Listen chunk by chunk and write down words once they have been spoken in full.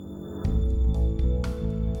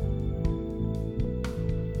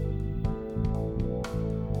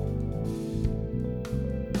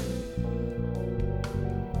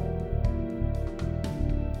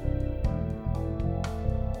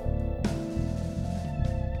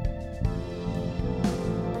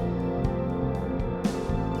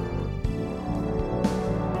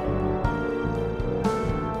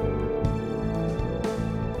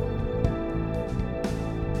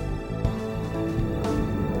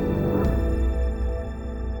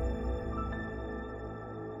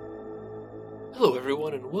Hello,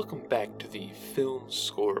 everyone, and welcome back to the Film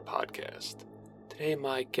Score Podcast. Today,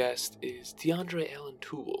 my guest is DeAndre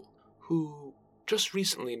Allen-Toole, who just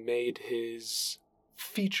recently made his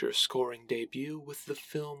feature scoring debut with the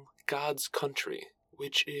film God's Country,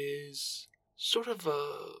 which is sort of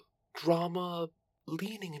a drama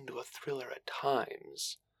leaning into a thriller at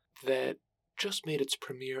times that just made its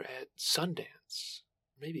premiere at Sundance,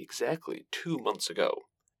 maybe exactly 2 months ago.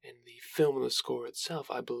 And the film and the score itself,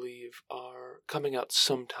 I believe, are coming out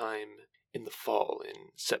sometime in the fall, in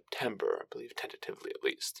September, I believe, tentatively at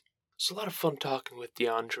least. So a lot of fun talking with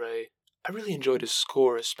DeAndre. I really enjoyed his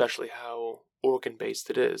score, especially how organ-based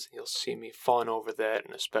it is. You'll see me fawn over that,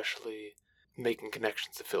 and especially making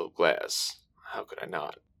connections to Philip Glass. How could I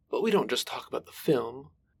not? But we don't just talk about the film.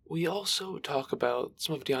 We also talk about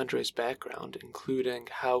some of DeAndre's background, including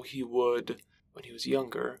how he would, when he was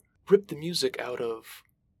younger, rip the music out of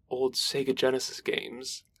old Sega Genesis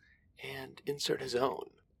games and insert his own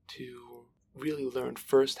to really learn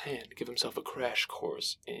firsthand, give himself a crash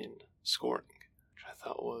course in scoring, which I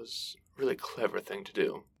thought was a really clever thing to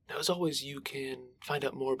do. Now, as always, you can find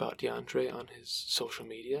out more about DeAndre on his social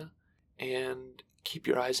media and keep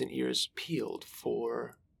your eyes and ears peeled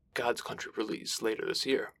for God's Country release later this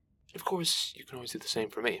year. And of course, you can always do the same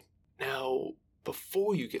for me. Now,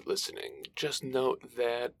 before you get listening, just note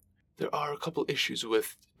that there are a couple issues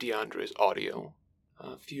with DeAndre's audio.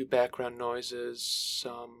 A few background noises,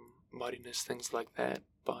 some muddiness, things like that.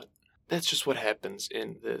 But that's just what happens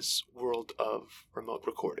in this world of remote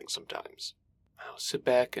recording sometimes. Now sit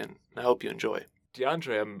back and I hope you enjoy.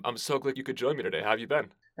 DeAndre, I'm so glad you could join me today. How have you been?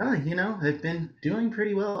 I've been doing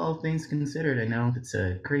pretty well, all things considered. I know it's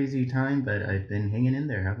a crazy time, but I've been hanging in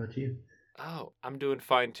there. How about you? Oh, I'm doing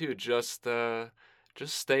fine too. Just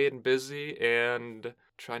staying busy and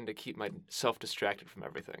trying to keep myself distracted from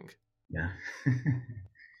everything. Yeah.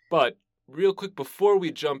 But real quick, before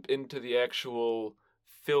we jump into the actual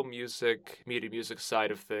film music, media music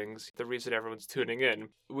side of things, the reason everyone's tuning in,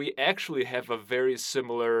 we actually have a very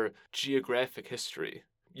similar geographic history.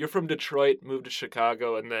 You're from Detroit, moved to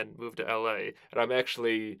Chicago, and then moved to LA. And I'm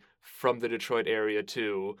actually from the Detroit area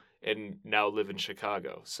too, and now live in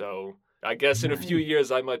Chicago. So I guess in a few Nice.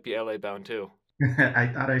 years I might be LA bound too. I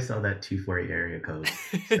thought I saw that 248 area code.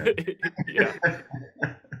 So Yeah.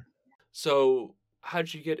 So,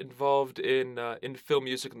 how'd you get involved in film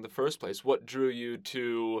music in the first place? What drew you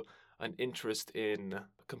to an interest in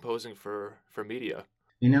composing for media?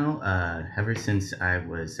 Ever since I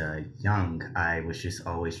was young, I was just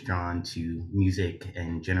always drawn to music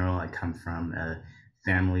in general. I come from a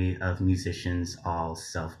family of musicians, all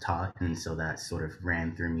self-taught, and so that sort of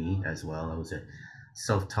ran through me as well. I was a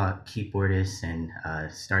self-taught keyboardist and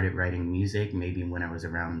started writing music maybe when I was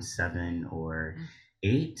around 7 or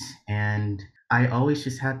 8, and I always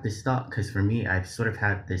just had this thought because for me, I've sort of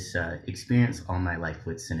had this experience all my life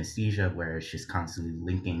with synesthesia, where it's just constantly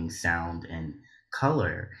linking sound and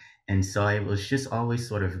color. And so I was just always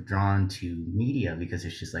sort of drawn to media because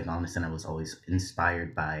it's just like all of a sudden I was always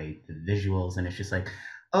inspired by the visuals. And it's just like,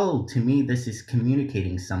 oh, to me, this is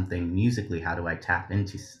communicating something musically. How do I tap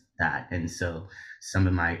into that? And so some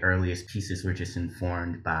of my earliest pieces were just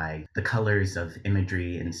informed by the colors of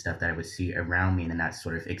imagery and stuff that I would see around me. And then that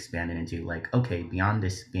sort of expanded into like, okay, beyond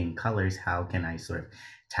this being colors, how can I sort of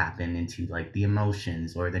tap into like the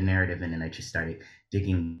emotions or the narrative? And then I just started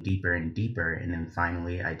digging deeper and deeper. And then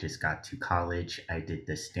finally, I just got to college. I did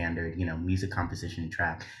the standard, music composition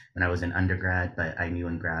track when I was in undergrad, but I knew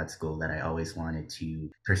in grad school that I always wanted to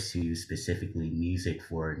pursue specifically music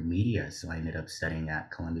for media. So I ended up studying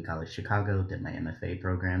at Columbia College Chicago, did my MFA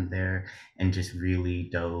program there, and just really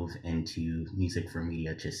dove into music for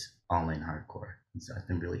media, just all in hardcore. And so I've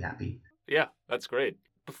been really happy. Yeah, that's great.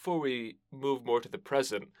 Before we move more to the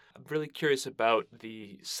present, I'm really curious about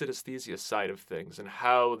the synesthesia side of things and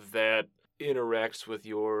how that interacts with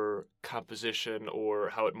your composition or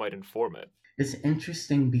how it might inform it. It's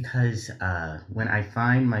interesting because when I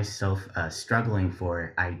find myself struggling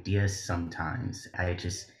for ideas sometimes, I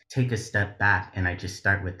just take a step back and I just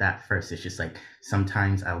start with that first. It's just like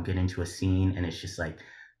sometimes I'll get into a scene and it's just like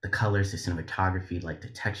the colors, the cinematography, like the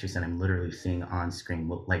textures that I'm literally seeing on screen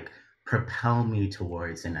will like propel me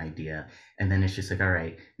towards an idea. And then it's just like, all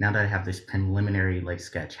right, now that I have this preliminary like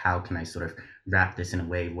sketch, how can I sort of wrap this in a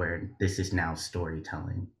way where this is now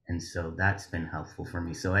storytelling? And so that's been helpful for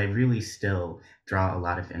me. So I really still draw a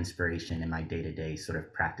lot of inspiration in my day-to-day sort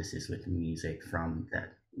of practices with music from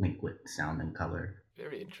that link with sound and color.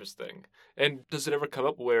 Very interesting. And does it ever come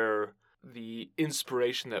up where the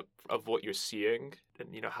inspiration that of what you're seeing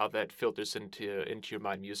and how that filters into your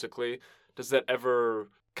mind musically, does that ever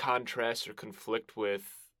contrast or conflict with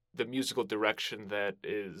the musical direction that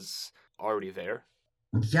is already there?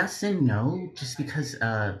 Yes and no, just because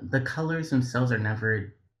the colors themselves are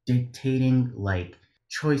never dictating like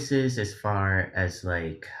choices as far as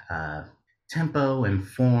like tempo and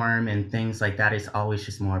form and things like that. It's always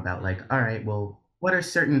just more about like, all right, well, what are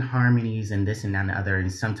certain harmonies and this and that and the other?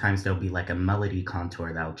 And sometimes there'll be like a melody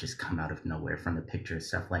contour that'll just come out of nowhere from the picture,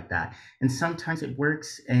 stuff like that. And sometimes it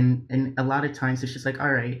works, and a lot of times it's just like,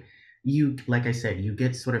 all right, you like I said, you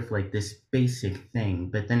get sort of like this basic thing,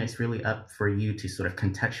 but then it's really up for you to sort of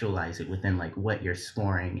contextualize it within like what you're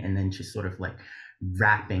scoring and then just sort of like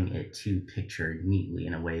wrapping it to picture neatly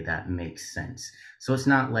in a way that makes sense. So it's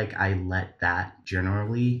not like I let that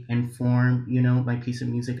generally inform, my piece of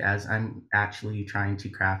music as I'm actually trying to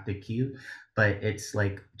craft a cue, but it's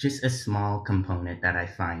like just a small component that I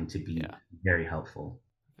find to be Yeah. very helpful.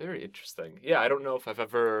 Very interesting. Yeah, I don't know if I've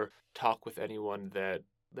ever talked with anyone that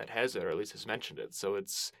has it, or at least has mentioned it. So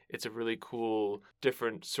it's a really cool,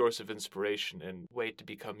 different source of inspiration and way to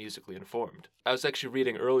become musically informed. I was actually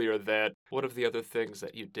reading earlier that one of the other things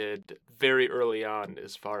that you did very early on,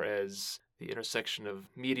 as far as the intersection of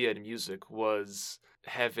media and music, was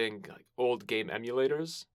having like old game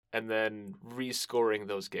emulators and then rescoring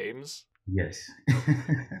those games. Yes.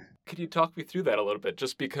 Could you talk me through that a little bit?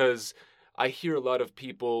 Just because I hear a lot of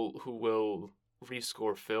people who will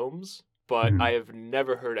rescore films, but I have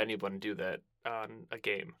never heard anyone do that on a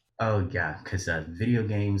game. Oh yeah, because video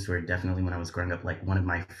games were definitely when I was growing up like one of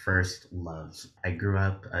my first loves. I grew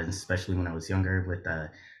up, especially when I was younger, with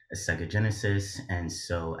a Sega Genesis, and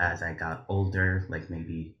so as I got older, like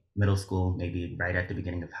maybe middle school, maybe right at the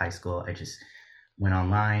beginning of high school, I just went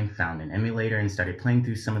online, found an emulator, and started playing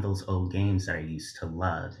through some of those old games that I used to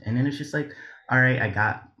love. And then it's just like, all right, I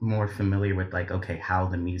got more familiar with like, okay, how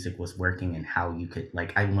the music was working and how you could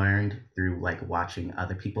like, I learned through like watching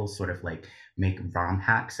other people sort of like make ROM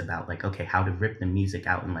hacks about like, okay, how to rip the music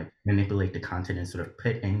out and like manipulate the content and sort of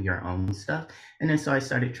put in your own stuff. And then so I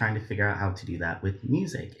started trying to figure out how to do that with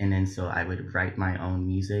music. And then so I would write my own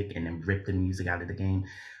music and then rip the music out of the game,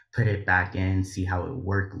 put it back in, see how it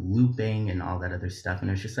worked, looping and all that other stuff. And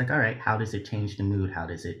it was just like, all right, how does it change the mood? How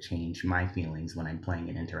does it change my feelings when I'm playing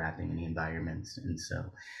and interacting in the environments? And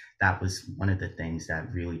so that was one of the things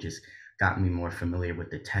that really just got me more familiar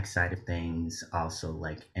with the tech side of things, also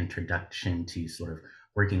like introduction to sort of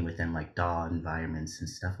working within like DAW environments and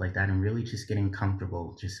stuff like that, and really just getting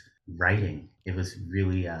comfortable just writing. It was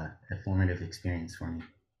really a formative experience for me.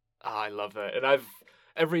 Ah, I love that. And I've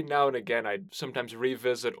every now and again I sometimes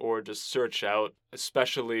revisit or just search out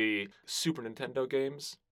especially Super Nintendo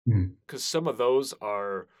games, Mhm. cuz some of those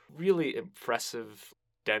are really impressive,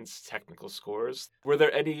 dense technical scores. Were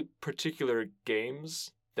there any particular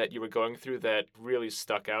games that you were going through that really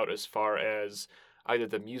stuck out as far as either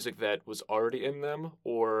the music that was already in them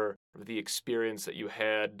or the experience that you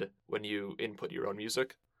had when you input your own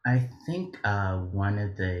music? I think one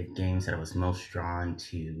of the games that I was most drawn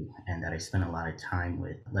to and that I spent a lot of time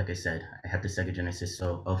with, like I said, I had the Sega Genesis,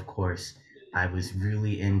 so of course I was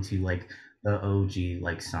really into like the OG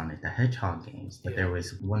like Sonic the Hedgehog games. But Yeah. there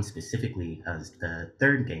was one specifically as the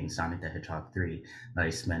third game, Sonic the Hedgehog 3, that I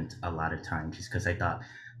spent a lot of time just because I thought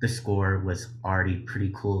the score was already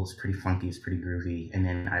pretty cool, it was pretty funky, it was pretty groovy. And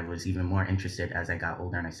then I was even more interested as I got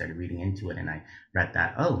older and I started reading into it and I read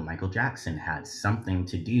that, oh, Michael Jackson had something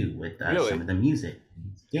to do with some Really? of the music in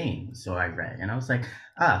this game. So I read, and I was like,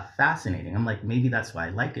 fascinating. I'm like, maybe that's why I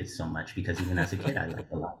like it so much because even as a kid, I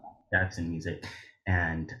liked a lot of Michael Jackson music.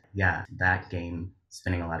 And yeah, that game,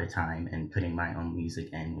 spending a lot of time and putting my own music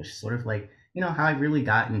in, was sort of like, how I really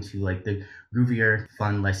got into like the groovier,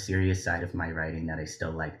 fun, less serious side of my writing that I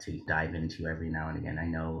still like to dive into every now and again. I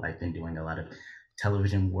know I've been doing a lot of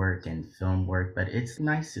television work and film work, but it's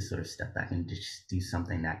nice to sort of step back and just do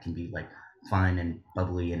something that can be like fun and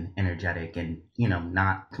bubbly and energetic and,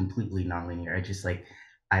 not completely nonlinear. I just like,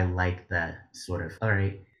 I like that sort of, all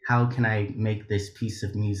right, how can I make this piece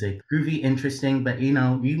of music groovy, interesting, but you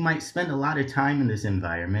might spend a lot of time in this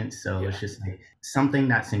environment. So it's Yeah. just like something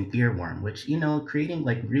that's an earworm, which, creating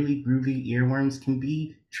like really groovy earworms can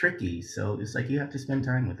be tricky. So it's like you have to spend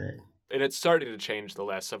time with it. And it's starting to change the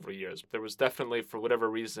last several years. There was definitely, for whatever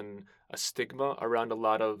reason, a stigma around a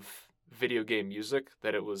lot of video game music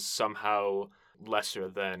that it was somehow lesser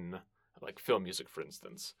than like film music, for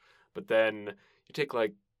instance. But then you take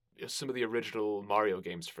like some of the original Mario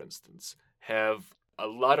games, for instance, have a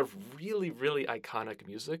lot of really, really iconic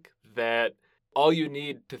music that all you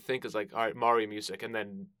need to think is like, all right, Mario music, and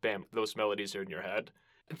then bam, those melodies are in your head.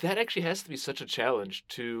 That actually has to be such a challenge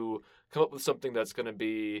to come up with something that's going to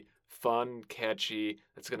be fun, catchy,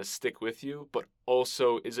 that's going to stick with you, but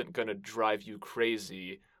also isn't going to drive you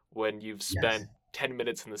crazy when you've Yes. spent 10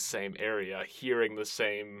 minutes in the same area hearing the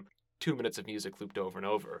same 2 minutes of music looped over and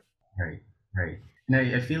over. Right, right.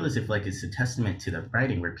 And I feel as if like it's a testament to the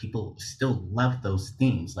writing where people still love those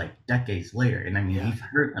themes like decades later. And I mean, Yeah. we've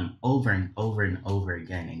heard them over and over and over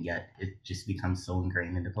again, and yet it just becomes so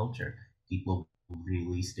ingrained in the culture. People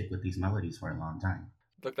really stick with these melodies for a long time.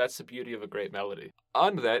 Look, that's the beauty of a great melody.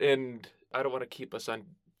 On that, and I don't want to keep us on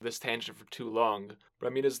this tangent for too long, but I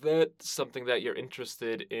mean, is that something that you're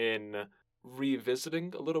interested in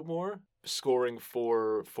revisiting a little more? Scoring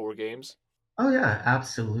for games? Oh yeah,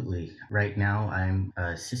 absolutely. Right now, I'm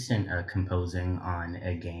assistant composing on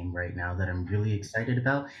a game right now that I'm really excited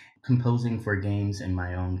about. Composing for games in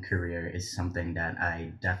my own career is something that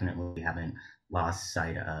I definitely haven't lost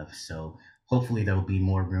sight of. So hopefully there'll be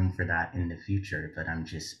more room for that in the future. But I'm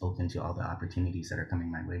just open to all the opportunities that are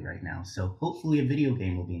coming my way right now. So hopefully a video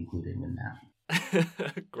game will be included in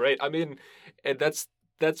that. Great. I mean, and that's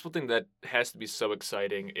one thing that has to be so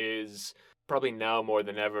exciting is probably now more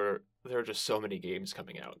than ever, there are just so many games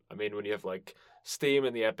coming out. I mean, when you have like Steam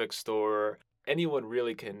and the Epic Store, anyone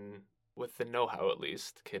really can, with the know-how at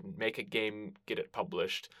least, can make a game, get it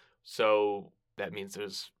published. So that means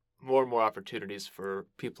there's more and more opportunities for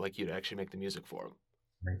people like you to actually make the music for them.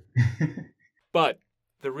 Right. But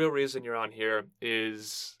the real reason you're on here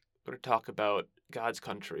is we're going to talk about God's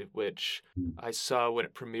Country, which I saw when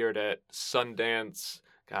it premiered at Sundance.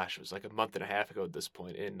 Gosh, it was like a month and a half ago at this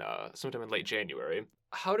point, in sometime in late January.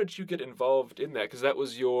 How did you get involved in that? Because that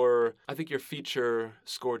was your, I think, your feature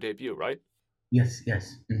score debut, right? Yes,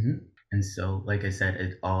 yes. And so, like I said,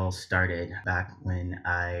 it all started back when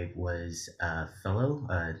I was a fellow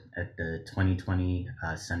at the 2020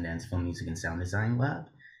 Sundance Film Music and Sound Design Lab.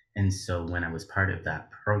 And so, when I was part of that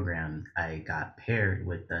program, I got paired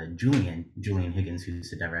with Julian Higgins, who's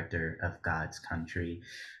the director of God's Country.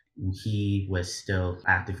 He was still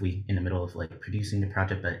actively in the middle of like producing the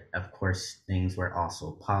project, but of course things were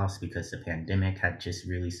also paused because the pandemic had just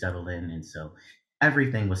really settled in, and so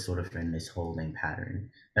everything was sort of in this holding pattern.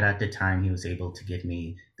 But at the time, he was able to give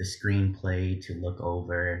me the screenplay to look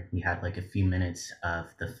over. We had like a few minutes of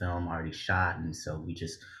the film already shot, and so we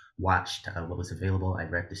just watched what was available. I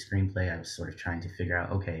read the screenplay. I was sort of trying to figure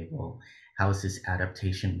out, okay, well, how is this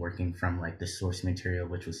adaptation working from like the source material,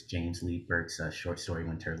 which was James Lee Burke's short story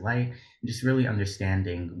Winter Light, and just really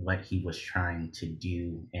understanding what he was trying to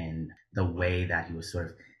do and the way that he was sort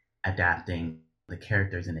of adapting the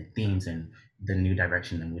characters and the themes and the new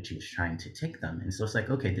direction in which he was trying to take them. And so it's like,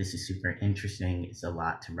 okay, this is super interesting. It's a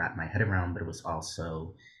lot to wrap my head around, but it was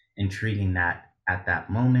also intriguing that at that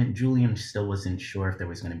moment, Julian still wasn't sure if there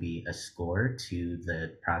was going to be a score to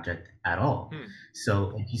the project at all. Hmm.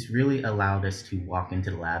 So he's really allowed us to walk into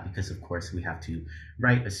the lab because, of course, we have to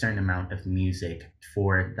write a certain amount of music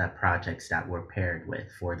for the projects that we're paired with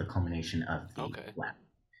for the culmination of the Okay. lab.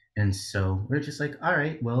 And so we're just like, all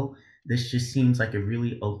right, well, this just seems like a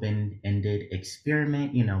really open ended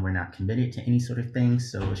experiment. You know, we're not committed to any sort of thing.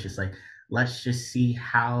 So it's just like, let's just see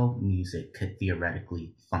how music could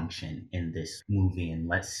theoretically function in this movie and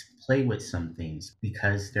let's play with some things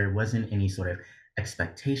because there wasn't any sort of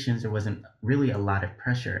expectations. There wasn't really a lot of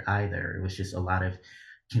pressure either. It was just a lot of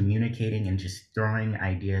communicating and just throwing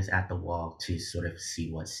ideas at the wall to sort of see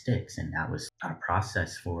what sticks. And that was our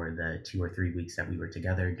process for the 2 or 3 weeks that we were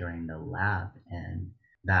together during the lab. And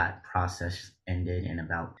that process ended in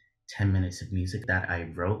about 10 minutes of music that I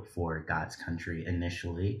wrote for God's Country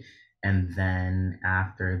initially. And then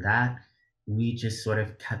after that, we just sort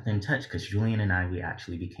of kept in touch because Julian and I, we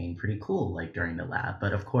actually became pretty cool like during the lab.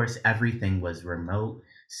 But of course, everything was remote.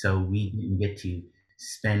 So we didn't get to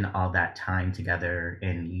spend all that time together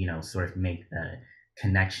and sort of make the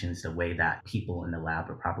connections the way that people in the lab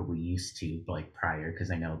are probably used to like prior, because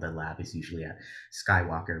I know the lab is usually at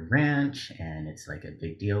Skywalker Ranch and it's like a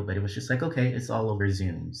big deal, but it was just like, okay, it's all over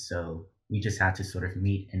Zoom, so we just had to sort of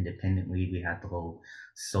meet independently. We had the whole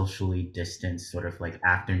socially distanced sort of like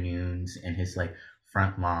afternoons in his like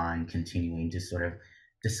front lawn, continuing to sort of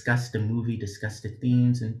discuss the movie, discuss the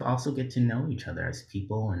themes, and also get to know each other as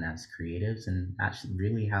people and as creatives. And that's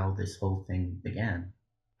really how this whole thing began.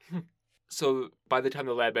 So by the time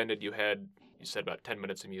the lab ended, you said about 10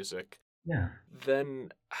 minutes of music. Yeah.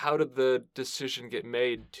 Then how did the decision get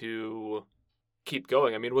made to keep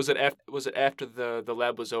going? I mean, was it after the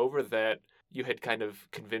lab was over that you had kind of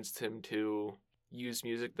convinced him to use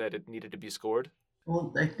music that it needed to be scored?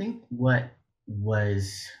 Well, I think what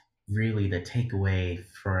was really the takeaway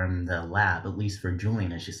from the lab, at least for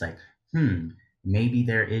Julian, is just like, maybe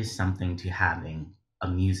there is something to having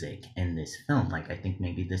music in this film. Like, I think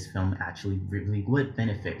maybe this film actually really would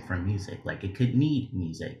benefit from music. Like, it could need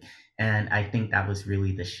music. And I think that was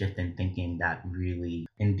really the shift in thinking that really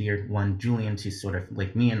endeared one Julian to sort of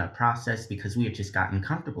like me in a process, because we had just gotten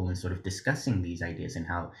comfortable in sort of discussing these ideas and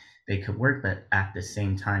how they could work. But at the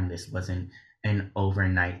same time, this wasn't an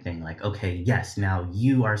overnight thing. Like, okay, yes, now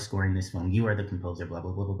you are scoring this film, you are the composer, blah,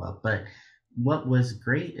 blah, blah, blah, blah. But what was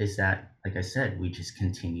great is that, like I said, we just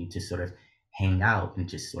continued to sort of hang out and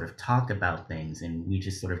just sort of talk about things. And we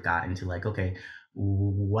just sort of got into like, okay,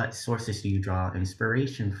 what sources do you draw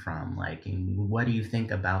inspiration from? Like, and what do you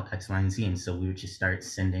think about X, Y, and Z? And so we would just start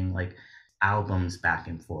sending like albums back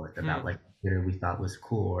and forth Hmm. about like theater we thought was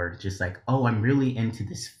cool, or just like, oh, I'm really into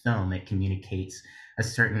this film. It communicates a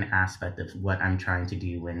certain aspect of what I'm trying to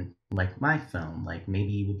do in like my film. Like,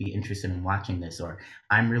 maybe you would be interested in watching this, or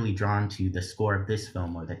I'm really drawn to the score of this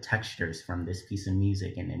film or the textures from this piece of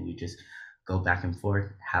music. And then we just go back and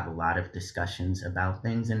forth, have a lot of discussions about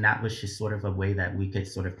things. And that was just sort of a way that we could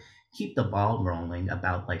sort of keep the ball rolling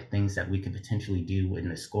about like things that we could potentially do in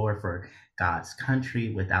the score for God's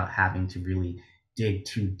Country without having to really dig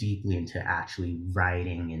too deeply into actually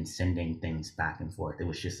writing and sending things back and forth. It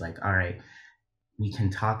was just like, all right, we can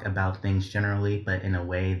talk about things generally, but in a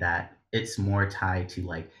way that it's more tied to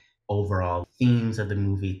like overall themes of the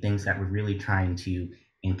movie, things that we're really trying to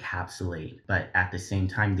encapsulate. But at the same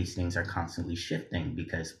time, these things are constantly shifting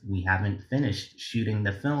because we haven't finished shooting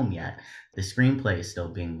the film yet. The screenplay is still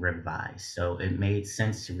being revised. So it made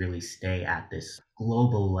sense to really stay at this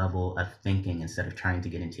global level of thinking instead of trying to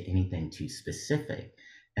get into anything too specific.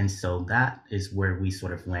 And so that is where we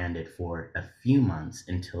sort of landed for a few months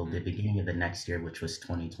until the beginning of the next year, which was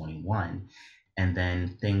 2021. And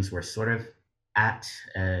then things were sort of at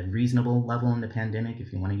a reasonable level in the pandemic,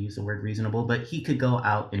 if you want to use the word reasonable, but he could go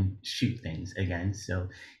out and shoot things again. So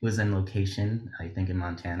he was in location, I think in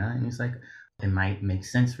Montana, and he's like, it might make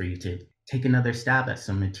sense for you to take another stab at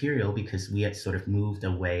some material, because we had sort of moved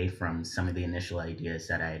away from some of the initial ideas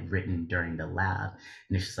that I had written during the lab.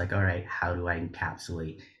 And it's just like, all right, how do I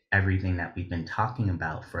encapsulate everything that we've been talking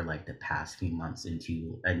about for like the past few months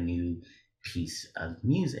into a new piece of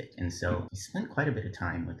music? And so I spent quite a bit of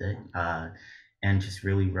time with it, and just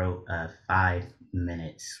really wrote a 5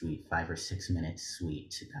 minute suite, 5 or 6 minute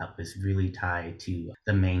suite that was really tied to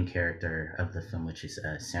the main character of the film, which is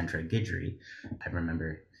Sandra Guidry. I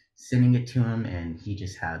remember sending it to him, and he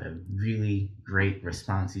just had a really great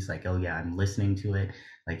response. He's like, oh yeah, I'm listening to it.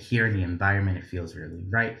 Like, here in the environment, it feels really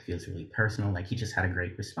right, it feels really personal. Like, he just had a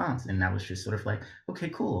great response. And that was just sort of like, okay,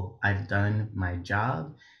 cool, I've done my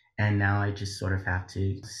job. And now I just sort of have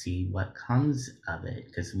to see what comes of it,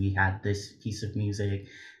 because we had this piece of music.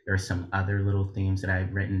 There are some other little themes that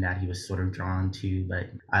I've written that he was sort of drawn to,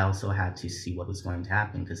 but I also had to see what was going to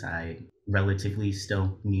happen, because I relatively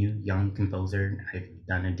still new young composer. I've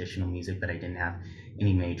done additional music, but I didn't have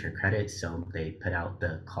any major credits. So they put out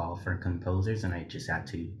the call for composers, and I just had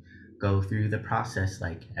to go through the process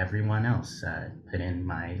like everyone else, put in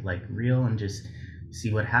my like reel and just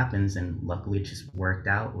see what happens. And luckily it just worked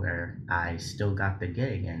out where I still got the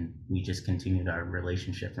gig, and we just continued our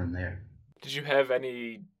relationship from there. Did you have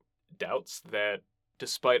any doubts that,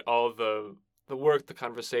 despite all the work, the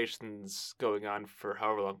conversations going on for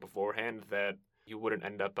however long beforehand, that you wouldn't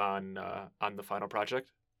end up on the final project?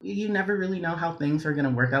 You never really know how things are going to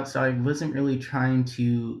work out. So I wasn't really trying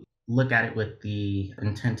to look at it with the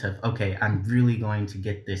intent of, okay, I'm really going to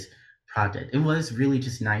get this project. It was really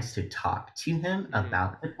just nice to talk to him Mm-hmm.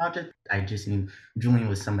 about the project. I just knew Julian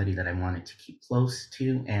was somebody that I wanted to keep close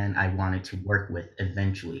to and I wanted to work with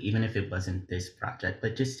eventually, even if it wasn't this project,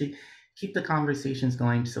 but just to keep the conversations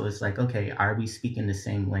going. So it's like, okay, are we speaking the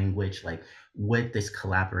same language? Like, would this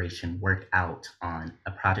collaboration work out on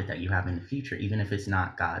a project that you have in the future, even if it's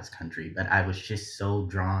not God's Country? But I was just so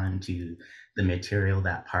drawn to the material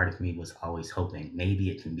that part of me was always hoping maybe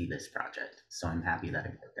it can be this project. So I'm happy that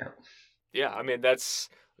it worked out. Yeah, I mean that's,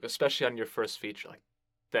 especially on your first feature, like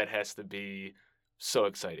that has to be so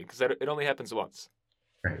exciting because it only happens once.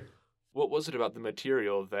 Right. What was it about the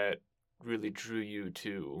material that really drew you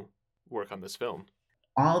to work on this film?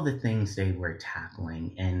 All the things they were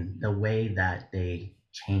tackling and the way that they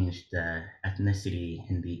changed the ethnicity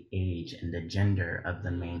and the age and the gender of the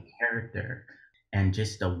Mm. main character, and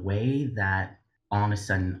just the way that all of a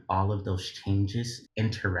sudden all of those changes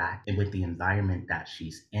interact with the environment that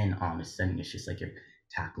she's in. All of a sudden it's just like you're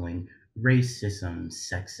tackling racism,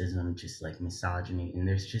 sexism, just like misogyny, and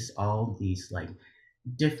there's just all these like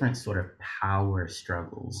different sort of power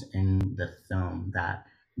struggles in the film that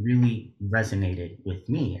really resonated with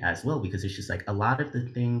me as well, because it's just like a lot of the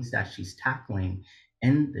things that she's tackling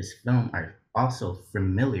in this film are also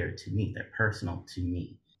familiar to me. They're personal to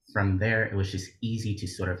me. From there, it was just easy to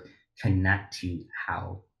sort of connect to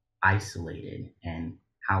how isolated and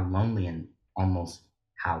how lonely and almost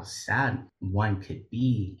how sad one could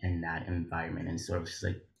be in that environment, and sort of just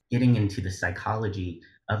like getting into the psychology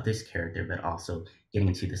of this character, but also getting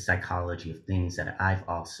into the psychology of things that I've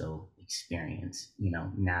also experienced,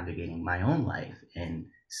 navigating my own life in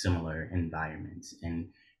similar environments, and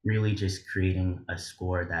really just creating a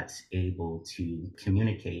score that's able to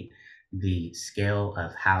communicate the scale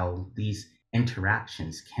of how these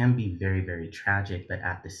interactions can be very, very tragic, but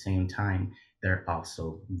at the same time, they're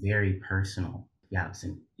also very personal. Yeah, it's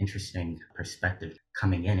an interesting perspective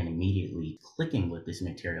coming in and immediately clicking with this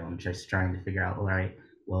material and just trying to figure out, all right,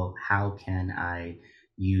 well, how can I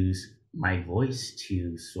use my voice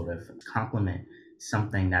to sort of complement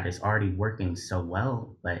something that is already working so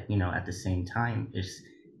well, but at the same time, it's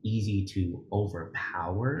easy to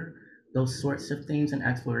overpower those sorts of things and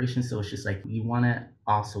exploration. So it's just like you want to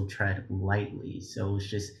also tread lightly. So it's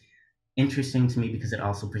just interesting to me because it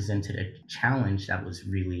also presented a challenge that was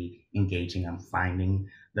really engaging on finding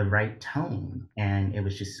the right tone. And it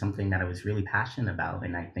was just something that I was really passionate about.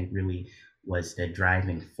 And I think really was the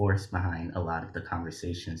driving force behind a lot of the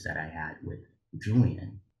conversations that I had with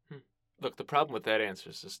Julian. Hmm. Look, the problem with that answer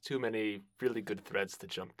is just too many really good threads to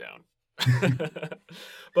jump down.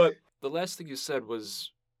 But the last thing you said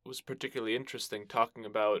was particularly interesting, talking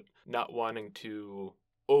about not wanting to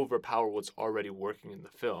overpower what's already working in the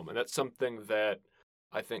film. And that's something that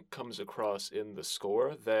I think comes across in the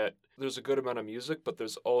score, that there's a good amount of music, but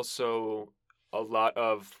there's also a lot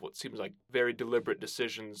of what seems like very deliberate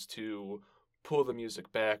decisions to pull the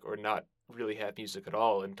music back or not really have music at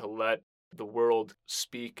all, and to let the world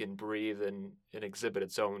speak and breathe and exhibit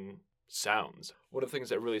its own sounds. One of the things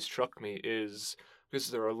that really struck me is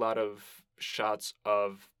because there are a lot of shots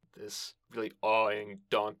of this really awing,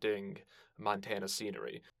 daunting Montana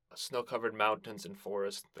scenery, snow-covered mountains and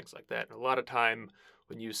forests, things like that. And a lot of time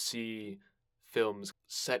when you see films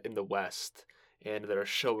set in the West and that are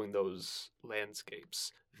showing those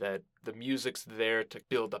landscapes, that the music's there to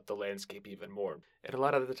build up the landscape even more. And a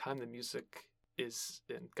lot of the time the music is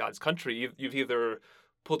in God's country. You've either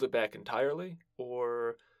pulled it back entirely,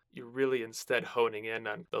 or you're really instead honing in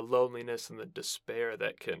on the loneliness and the despair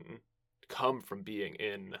that can come from being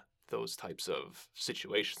in those types of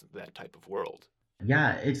situations, that type of world.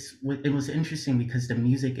 Yeah, it was interesting because the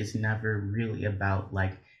music is never really about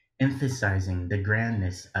like emphasizing the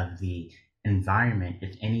grandness of the environment.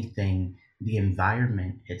 If anything, the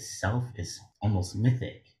environment itself is almost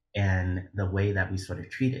mythic, and the way that we sort of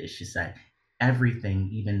treat it is just that everything,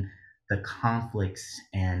 even the conflicts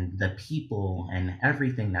and the people and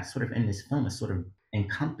everything that's sort of in this film is sort of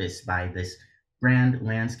encompassed by this grand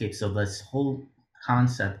landscape. So this whole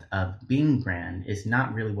concept of being grand is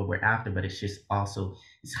not really what we're after, but it's just also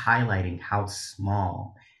it's highlighting how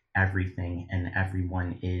small everything and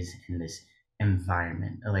everyone is in this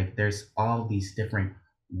environment. Like there's all these different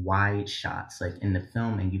wide shots like in the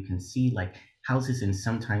film, and you can see like houses, and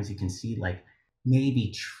sometimes you can see like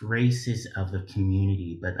maybe traces of the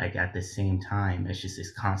community, but like at the same time it's just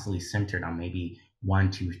it's constantly centered on maybe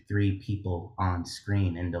one, two, three people on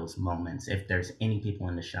screen in those moments, if there's any people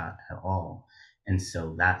in the shot at all. And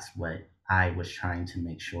so that's what I was trying to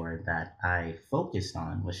make sure that I focused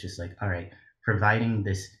on, was just like, all right, providing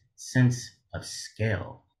this sense of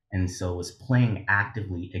scale. And so it's playing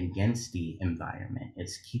actively against the environment.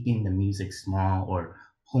 It's keeping the music small or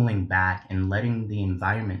pulling back and letting the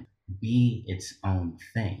environment be its own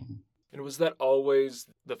thing. And was that always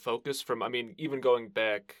the focus from, I mean, even going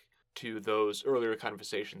back to those earlier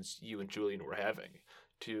conversations you and Julian were having,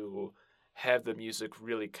 to have the music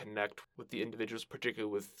really connect with the individuals,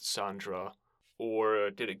 particularly with Sandra, or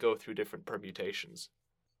did it go through different permutations?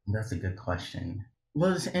 That's a good question.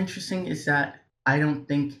 What's interesting is that I don't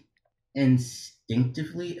think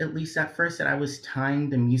instinctively, at least at first, that I was tying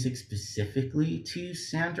the music specifically to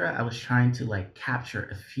Sandra. I was trying to like capture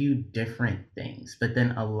a few different things. But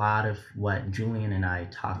then a lot of what Julian and I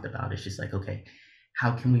talked about is just like, okay,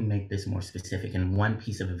 how can we make this more specific? And one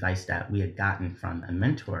piece of advice that we had gotten from a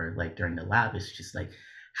mentor, like during the lab, is just like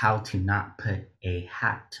how to not put a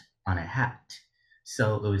hat on a hat.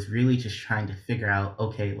 So it was really just trying to figure out,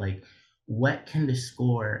 okay, like what can the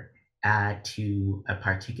score add to a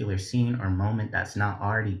particular scene or moment that's not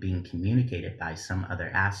already being communicated by some other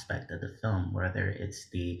aspect of the film, whether it's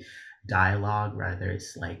the dialogue, whether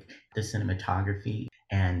it's like the cinematography.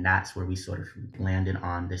 And that's where we sort of landed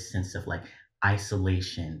on this sense of like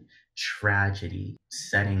isolation, tragedy,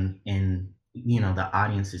 setting in, the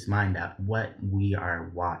audience's mind that what we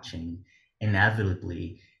are watching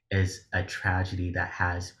inevitably is a tragedy that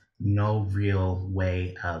has no real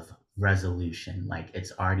way of resolution. Like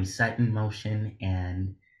it's already set in motion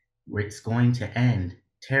and it's going to end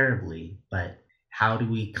terribly, but how do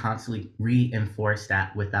we constantly reinforce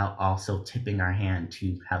that without also tipping our hand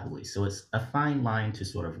too heavily? So it's a fine line to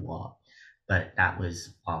sort of walk. But that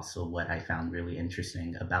was also what I found really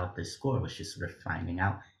interesting about this score was just sort of finding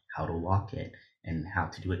out how to walk it and how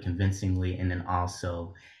to do it convincingly, and then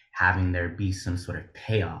also having there be some sort of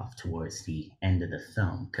payoff towards the end of the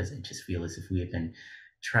film, because I just feel as if we have been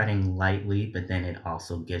treading lightly, but then it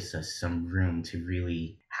also gives us some room to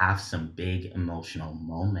really have some big emotional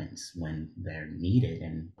moments when they're needed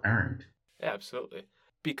and earned. Absolutely.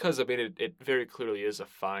 Because, I mean, it very clearly is a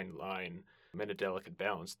fine line and a delicate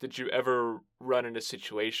balance. Did you ever run into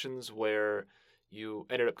situations where you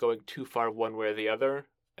ended up going too far one way or the other,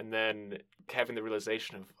 and then having the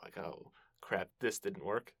realization of, like, oh, crap, this didn't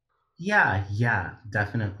work? Yeah, yeah,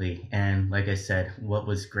 definitely. And like I said, what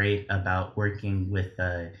was great about working with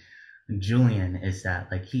Julian is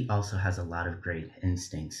that like he also has a lot of great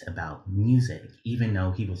instincts about music, even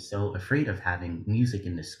though he was so afraid of having music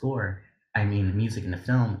in the score. I mean, music in the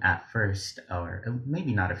film at first, or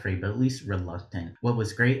maybe not afraid, but at least reluctant. What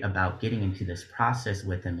was great about getting into this process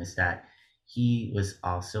with him is that he was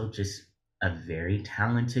also just a very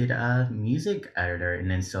talented music editor. And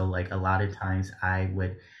then so like a lot of times I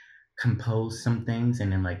would compose some things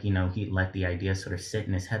and then like he'd let the idea sort of sit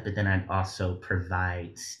in his head, but then I'd also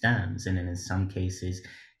provide stems, and then in some cases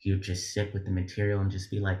he would just sit with the material and just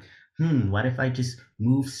be like, what if I just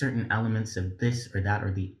move certain elements of this or that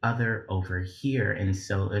or the other over here? And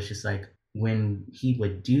so it's just like when he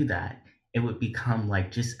would do that, it would become like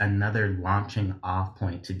just another launching off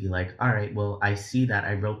point to be like, all right, well, I see that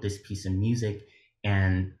I wrote this piece of music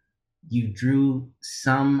and you drew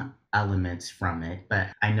some elements from it, but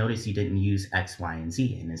I noticed you didn't use X, Y, and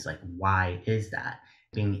Z. And it's like, why is that?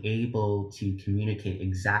 Being able to communicate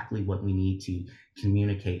exactly what we need to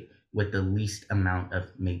communicate with the least amount of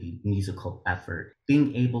maybe musical effort,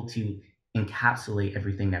 being able to encapsulate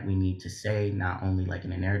everything that we need to say, not only like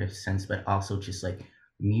in a narrative sense, but also just like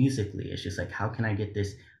musically. It's just like, how can I get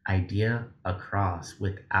this idea across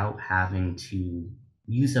without having to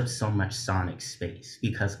use up so much sonic space,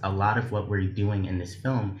 because a lot of what we're doing in this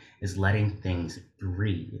film is letting things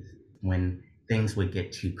breathe. When things would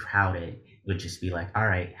get too crowded, it would just be like, all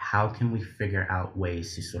right, how can we figure out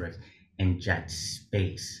ways to sort of inject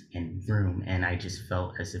space and room? And I just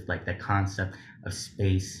felt as if like the concept of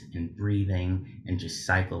space and breathing and just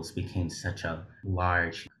cycles became such a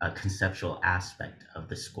large conceptual aspect of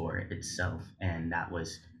the score itself. And that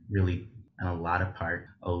was really and a lot of part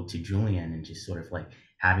owed to Julian and just sort of like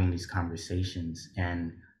having these conversations,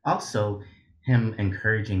 and also him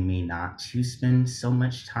encouraging me not to spend so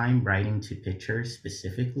much time writing to pictures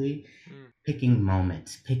specifically, Mm. picking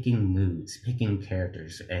moments, picking moods, picking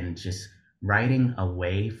characters, and just writing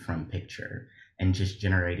away from picture and just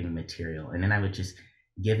generating material. And then I would just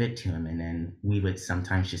give it to him. And then we would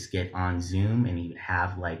sometimes just get on Zoom and he would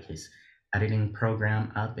have like his editing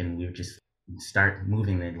program up and we would just start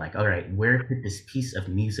moving it like, all right, where could this piece of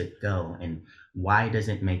music go? And why does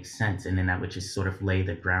it make sense? And then that would just sort of lay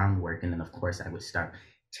the groundwork. And then, of course, I would start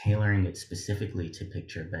tailoring it specifically to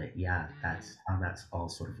picture. But yeah, Mm. that's how that's all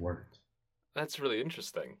sort of worked. That's really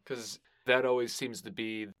interesting because that always seems to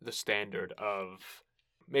be the standard of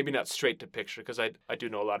maybe not straight to picture, because I do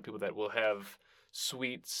know a lot of people that will have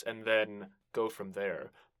suites and then go from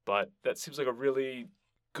there. But that seems like a really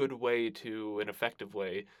good way to, an effective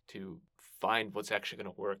way to find what's actually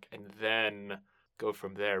going to work and then go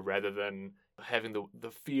from there rather than having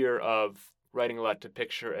the fear of writing a lot to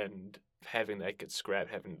picture and having that get scrapped,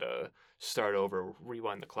 having to start over,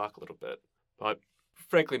 rewind the clock a little bit. But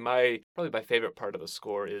frankly, my probably my favorite part of the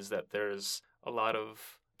score is that there's a lot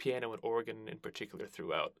of piano and organ in particular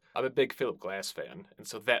throughout. I'm a big Philip Glass fan, and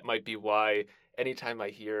so that might be why anytime I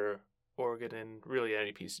hear organ in really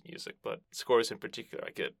any piece of music, but scores in particular,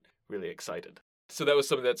 I get really excited. So that was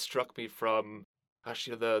something that struck me from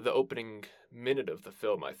actually the opening minute of the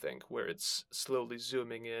film, I think, where it's slowly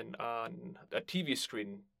zooming in on a TV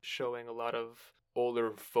screen showing a lot of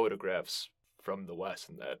older photographs from the West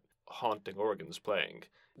and that haunting organs playing.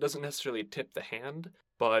 It doesn't necessarily tip the hand,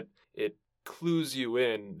 but it clues you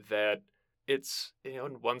in that it's,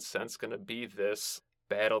 in one sense, going to be this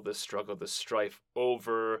battle, this struggle, this strife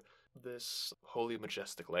over this holy,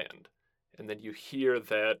 majestic land. And then you hear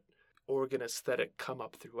that organ aesthetic come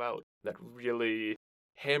up throughout that really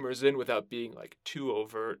hammers in without being like too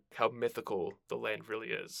overt how mythical the land really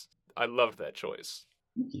is. I loved that choice.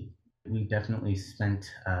 Thank you. We definitely spent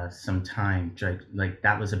some time, like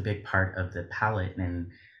that was a big part of the palette. And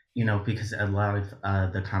Because a lot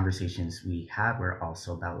of the conversations we had were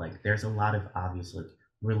also about like there's a lot of obvious like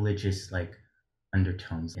religious like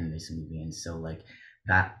undertones in this movie, and so like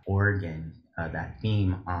that organ, that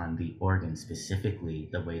theme on the organ specifically,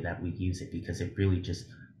 the way that we use it, because it really just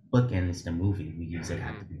bookends the movie. We use it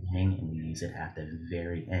at Hmm. the beginning and we use it at the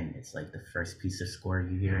very end. It's like the first piece of score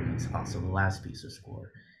you hear, and it's also the last piece of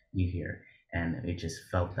score you hear. And it just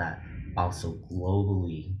felt that also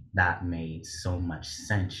globally that made so much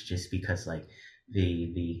sense, just because like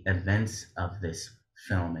the events of this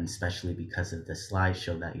film, and especially because of the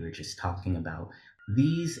slideshow that you were just talking about,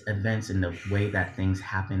 these events and the way that things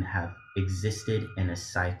happen have existed in a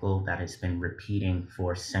cycle that has been repeating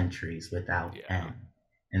for centuries without Yeah. end.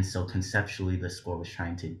 And so conceptually, the score was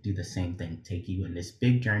trying to do the same thing, take you in this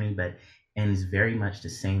big journey, but ends very much the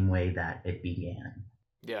same way that it began.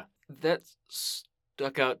 Yeah. That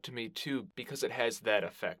stuck out to me too because it has that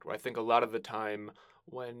effect. Where I think a lot of the time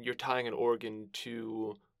when you're tying an organ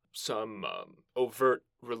to some overt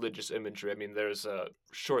religious imagery, I mean, there's a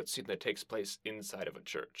short scene that takes place inside of a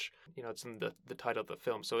church. It's in the title of the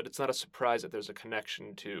film, so it's not a surprise that there's a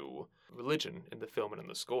connection to religion in the film and in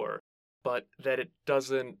the score, but that it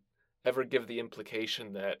doesn't ever give the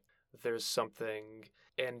implication that there's something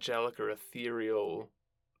angelic or ethereal,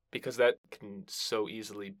 because that can so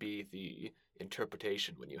easily be the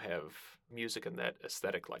interpretation when you have music and that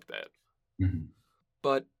aesthetic like that. Mhm.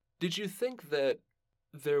 But did you think that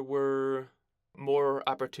there were more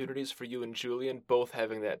opportunities for you and Julian, both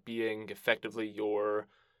having that being effectively your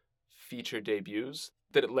feature debuts?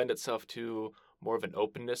 Did it lend itself to more of an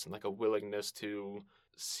openness and like a willingness to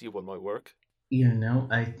see what might work?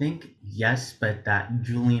 I think yes, but that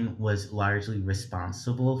Julian was largely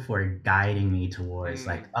responsible for guiding me towards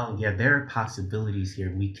like, Mm, oh yeah, there are possibilities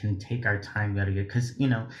here. We can take our time about it because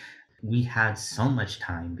we had so much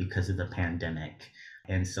time because of the pandemic.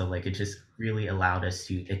 And so like it just really allowed us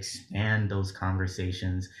to expand those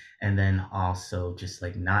conversations, and then also just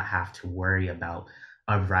like not have to worry about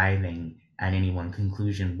arriving at any one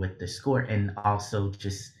conclusion with the score. And also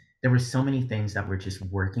just there were so many things that were just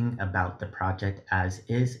working about the project as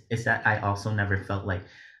is that I also never felt like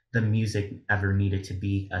the music ever needed to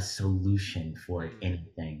be a solution for mm,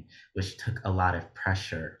 anything, which took a lot of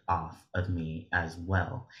pressure off of me as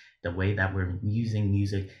well. The way that we're using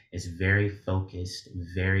music is very focused,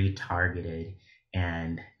 very targeted,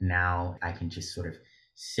 and now I can just sort of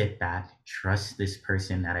sit back, trust this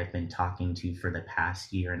person that I've been talking to for the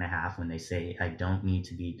past year and a half when they say I don't need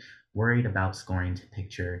to be worried about scoring to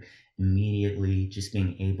picture, immediately just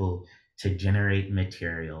being able to generate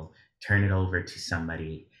material, turn it over to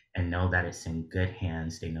somebody, and know that it's in good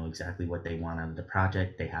hands. They know exactly what they want out of the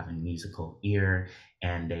project. They have a musical ear,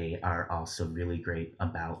 and they are also really great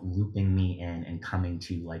about looping me in and coming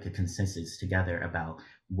to like a consensus together about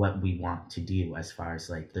what we want to do as far as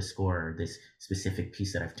like the score or this specific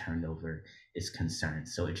piece that I've turned over is concerned.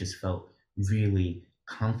 So it just felt really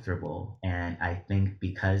comfortable. And I think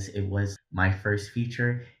because it was my first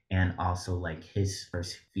feature and also like his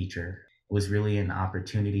first feature, it was really an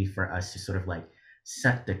opportunity for us to sort of like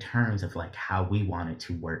set the terms of like how we wanted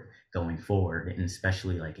to work going forward, and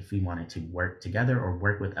especially like if we wanted to work together or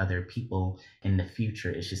work with other people in the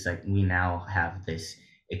future. It's just like we now have this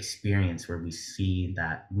experience where we see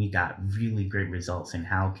that we got really great results, and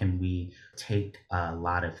how can we take a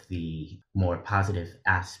lot of the more positive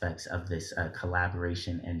aspects of this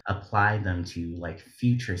collaboration and apply them to like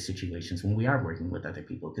future situations when we are working with other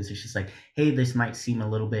people, because it's just like, hey, this might seem a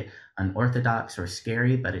little bit unorthodox or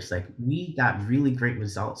scary, but it's like we got really great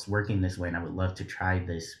results working this way, and I would love to try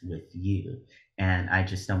this with you. And I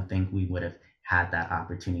just don't think we would have had that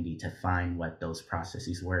opportunity to find what those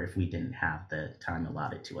processes were if we didn't have the time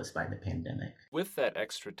allotted to us by the pandemic. with that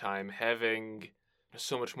extra time, having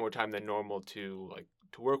so much more time than normal to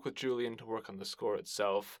to work with Julian, to work on the score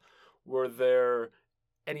itself, were there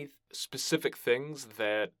any specific things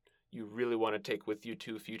that you really want to take with you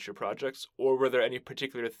to future projects, or were there any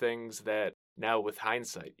particular things that now with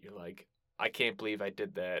hindsight you're like, I can't believe I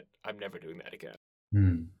did that. I'm never doing that again.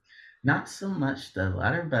 Hmm. Not so much the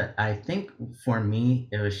latter, but I think for me,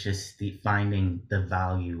 it was just the finding the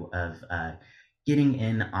value of getting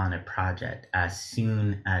in on a project as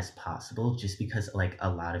soon as possible, just because, like a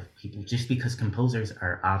lot of people, just because composers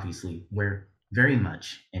are obviously, we're very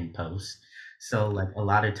much in post. So, Exactly. like, a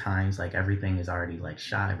lot of times, like, everything is already like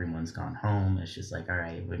shot, everyone's gone home. It's just like, all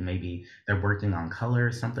right, but maybe they're working on color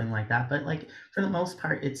or something like that. But, like, for the most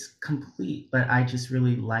part, it's complete. But I just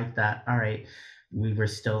really like that. All right, we were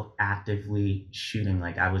still actively shooting.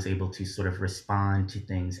 Like I was able to sort of respond to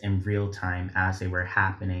things in real time as they were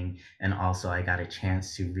happening. And also, I got a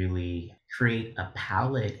chance to really create a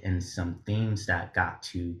palette and some themes that got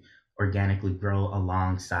to organically grow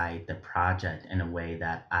alongside the project in a way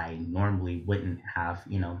that I normally wouldn't have,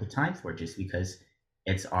 the time for, just because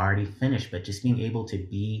it's already finished. But just being able to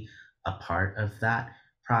be a part of that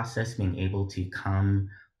process, being able to come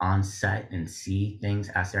on set and see things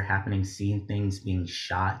as they're happening, seeing things being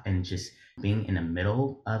shot, and just being in the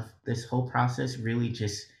middle of this whole process really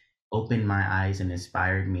just opened my eyes and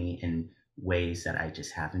inspired me in ways that I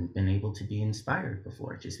just haven't been able to be inspired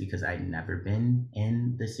before, just because I'd never been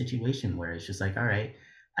in this situation where it's just like, all right,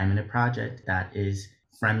 I'm in a project that is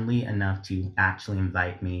friendly enough to actually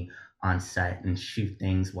invite me on set and shoot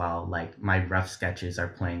things while like my rough sketches are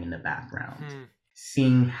playing in the background. Hmm.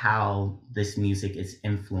 Seeing how this music is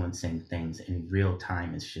influencing things in real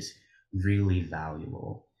time is just really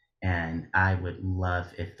valuable. And I would love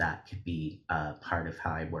if that could be a part of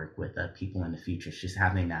how I work with people in the future. It's just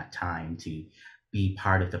having that time to be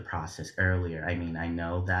part of the process earlier. I mean, I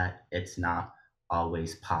know that it's not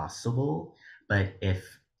always possible, but if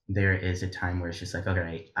there is a time where it's just like,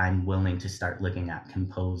 okay, I'm willing to start looking at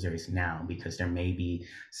composers now because there may be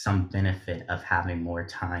some benefit of having more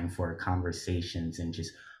time for conversations and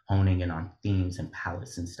just honing in on themes and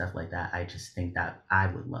palettes and stuff like that. I just think that I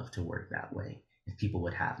would love to work that way if people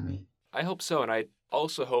would have me. I hope so, and I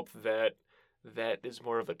also hope that that is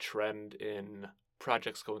more of a trend in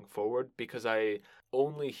projects going forward because I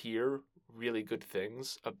only hear really good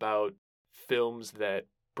things about films that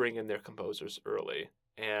bring in their composers early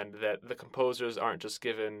and that the composers aren't just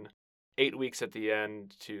given 8 weeks at the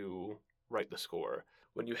end to write the score.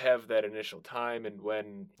 When you have that initial time and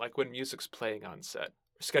when music's playing on set,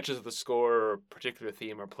 sketches of the score or a particular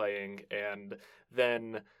theme are playing, and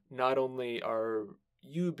then not only are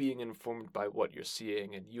you being informed by what you're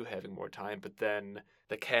seeing and you having more time, but then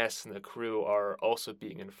the cast and the crew are also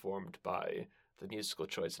being informed by the musical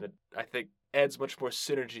choice. And it, I think, adds much more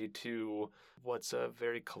synergy to what's a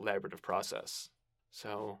very collaborative process.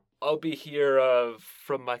 So I'll be here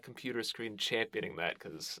from my computer screen championing that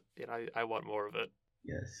because I want more of it.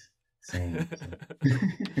 Yes, same.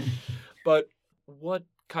 But what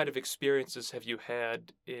kind of experiences have you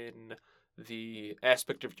had in the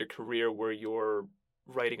aspect of your career where you're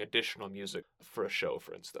writing additional music for a show,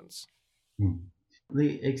 for instance? Hmm.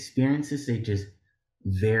 The experiences, they just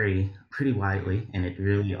vary pretty widely, and it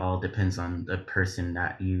really all depends on the person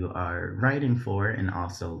that you are writing for and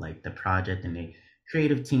also like the project and the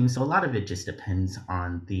creative team. So a lot of it just depends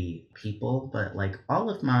on the people, but like all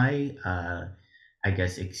of my I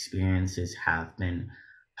guess experiences have been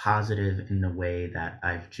positive in the way that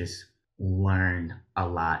I've just learned a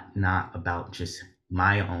lot, not about just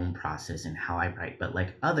my own process and how I write, but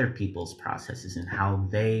like other people's processes and how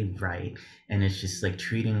they write. And it's just like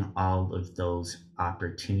treating all of those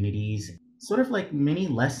opportunities sort of like mini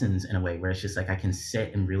lessons in a way where it's just like I can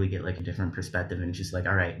sit and really get like a different perspective and just like,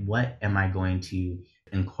 all right, what am I going to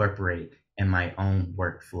incorporate in my own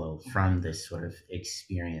workflow from this sort of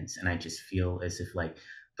experience? And I just feel as if like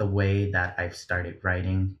the way that I've started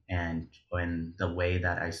writing and when the way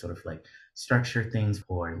that I sort of like structure things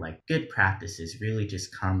or like good practices really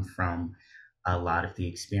just come from a lot of the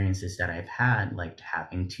experiences that I've had, like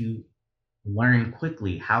having to learn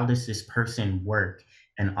quickly how does this person work,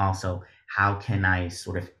 and also how can I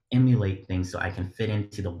sort of emulate things so I can fit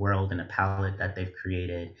into the world and the palette that they've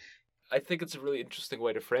created. I think it's a really interesting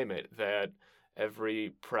way to frame it that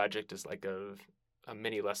every project is like a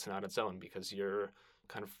mini lesson on its own because you're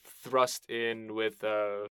kind of thrust in with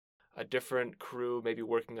a different crew, maybe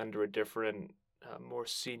working under a different, more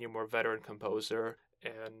senior, more veteran composer,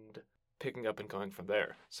 and picking up and going from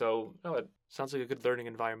there. So, no, it sounds like a good learning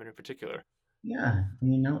environment in particular. Yeah,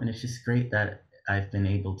 and it's just great that I've been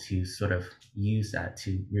able to sort of use that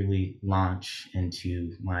to really launch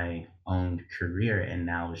into my own career. And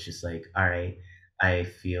now it's just like, all right, I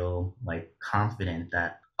feel like confident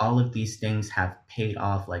that all of these things have paid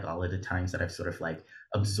off. Like all of the times that I've sort of like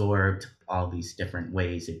absorbed all these different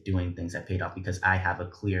ways of doing things have paid off because I have a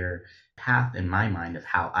clear path in my mind of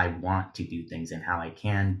how I want to do things and how I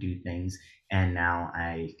can do things, and now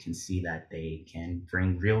I can see that they can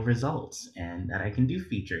bring real results and that I can do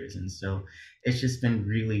features. And so it's just been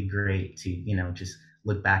really great to, just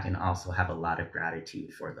look back and also have a lot of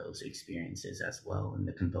gratitude for those experiences as well and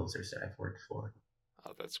the composers that I've worked for.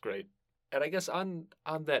 Oh, that's great. And I guess on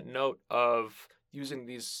that note of using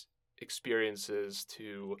these experiences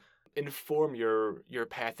to inform your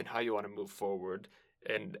path and how you want to move forward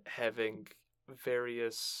and having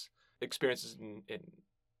various experiences in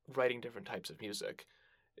writing different types of music.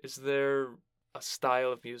 Is there a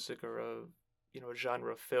style of music or a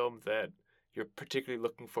genre of film that you're particularly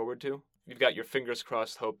looking forward to? You've got your fingers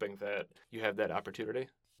crossed hoping that you have that opportunity.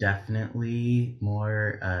 Definitely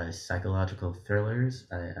more psychological thrillers.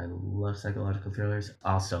 I love psychological thrillers.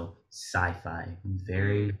 Also, sci-fi. I'm Mm.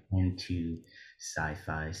 very into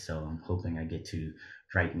sci-fi, so I'm hoping I get to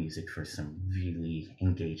write music for some really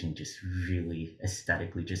engaging, just really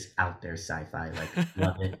aesthetically just out there sci-fi. Like,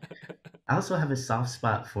 love it. I also have a soft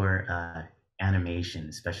spot for animation,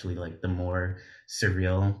 especially like the more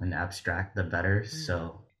surreal and abstract, the better. Mm.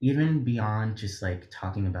 So even beyond just like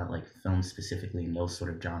talking about like film specifically in those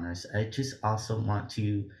sort of genres, I just also want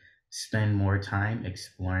to spend more time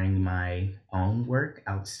exploring my own work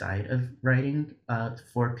outside of writing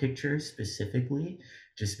for pictures specifically,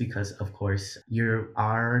 just because of course you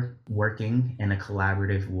are working in a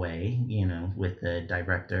collaborative way, with the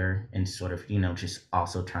director and sort of, just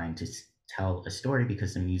also trying to tell a story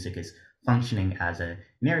because the music is functioning as a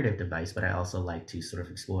narrative device. But I also like to sort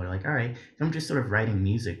of explore, like, all right, if I'm just sort of writing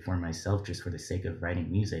music for myself just for the sake of writing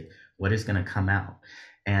music, what is going to come out?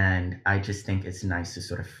 And I just think it's nice to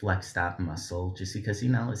sort of flex that muscle just because,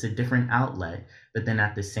 it's a different outlet. But then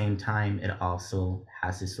at the same time, it also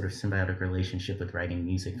has this sort of symbiotic relationship with writing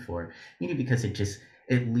music for me because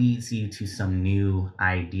it leads you to some new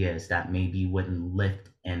ideas that maybe you wouldn't lift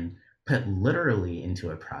and put literally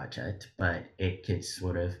into a project, but it could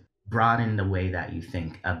sort of broaden the way that you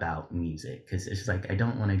think about music. Because it's just like, I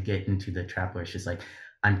don't want to get into the trap where it's just like,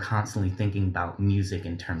 I'm constantly thinking about music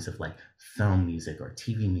in terms of like film music or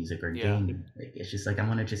TV music or Yeah. game music. It's just like, I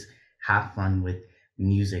want to just have fun with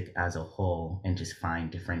music as a whole and just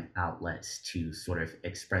find different outlets to sort of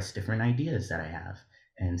express different ideas that I have.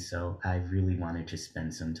 And so I really want to just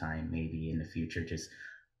spend some time maybe in the future just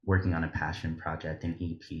working on a passion project, an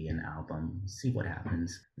EP, an album, see what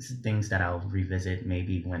happens. This is things that I'll revisit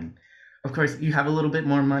maybe when, of course, you have a little bit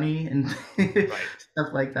more money and Right.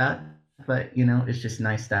 stuff like that. But, it's just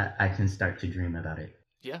nice that I can start to dream about it.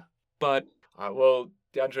 Yeah. But, well,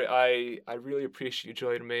 DeAndre, I really appreciate you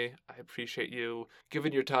joining me. I appreciate you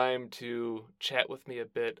giving your time to chat with me a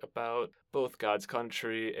bit about both God's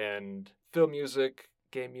Country and film music,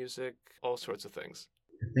 game music, all sorts of things.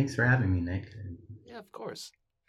 Thanks for having me, Nick. Yeah, of course.